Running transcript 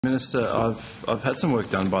Minister, I've had some work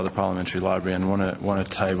done by the Parliamentary Library and want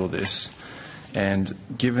to table this. And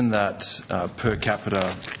given that per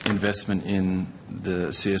capita investment in the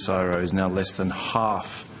CSIRO is now less than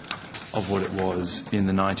half of what it was in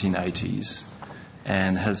the 1980s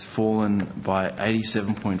and has fallen by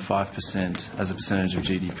 87.5% as a percentage of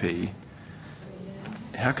GDP,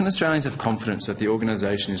 how can Australians have confidence that the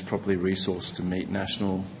organisation is properly resourced to meet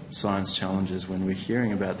national science challenges when we're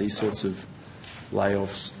hearing about these sorts of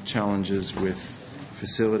layoffs, challenges with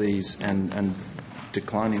facilities and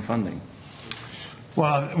declining funding?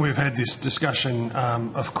 Well, we've had this discussion,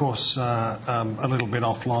 of course, a little bit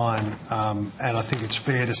offline, and I think it's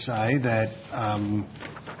fair to say that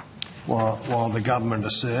while the government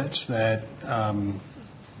asserts that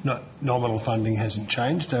nominal funding hasn't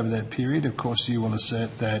changed over that period, of course you will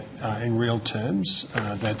assert that in real terms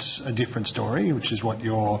that's a different story, which is what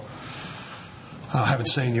your I haven't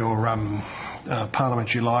seen your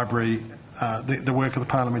Parliamentary Library, the work of the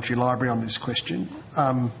Parliamentary Library on this question.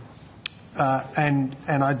 And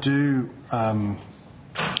I do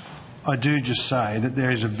just say that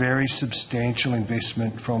there is a very substantial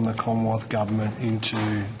investment from the Commonwealth Government into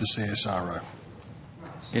the CSIRO.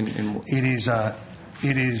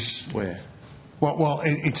 It is where? Well,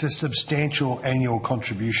 it's a substantial annual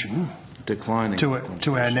contribution. Declining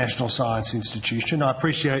to our national science institution. I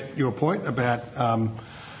appreciate your point about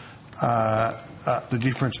the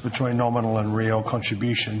difference between nominal and real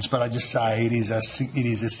contributions, but I just say it is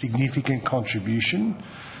a significant contribution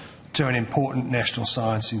to an important national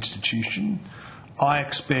science institution. I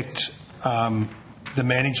expect the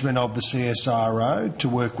management of the CSIRO to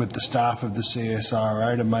work with the staff of the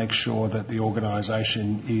CSIRO to make sure that the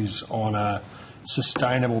organisation is on a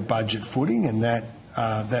sustainable budget footing, and that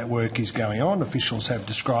work is going on. Officials have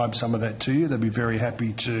described some of that to you. They'll be very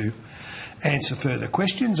happy to answer further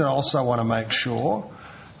questions. I also want to make sure,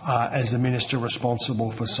 as the Minister responsible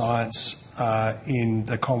for science in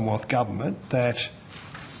the Commonwealth Government, that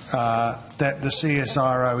the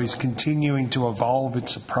CSIRO is continuing to evolve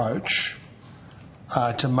its approach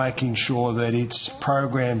to making sure that its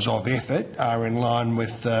programs of effort are in line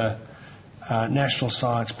with the national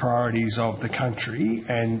science priorities of the country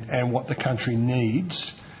and what the country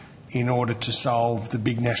needs in order to solve the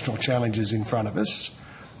big national challenges in front of us.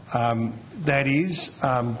 That is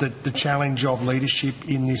the challenge of leadership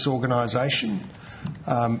in this organisation.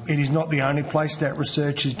 It is not the only place that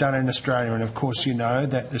research is done in Australia, and of course you know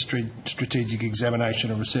that the Strategic Examination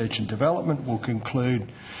of Research and Development will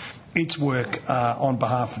conclude its work on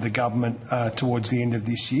behalf of the government towards the end of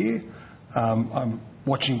this year. I'm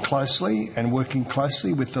watching closely and working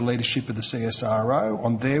closely with the leadership of the CSIRO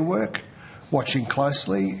on their work, watching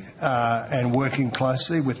closely and working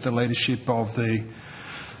closely with the leadership of the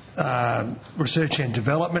Research and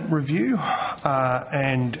Development Review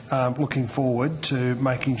and looking forward to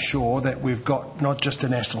making sure that we've got not just a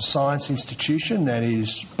national science institution that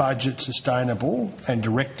is budget sustainable and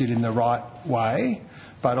directed in the right way,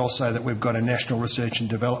 but also that we've got a national research and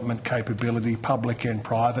development capability, public and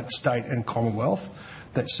private, state and Commonwealth,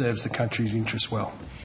 that serves the country's interests well.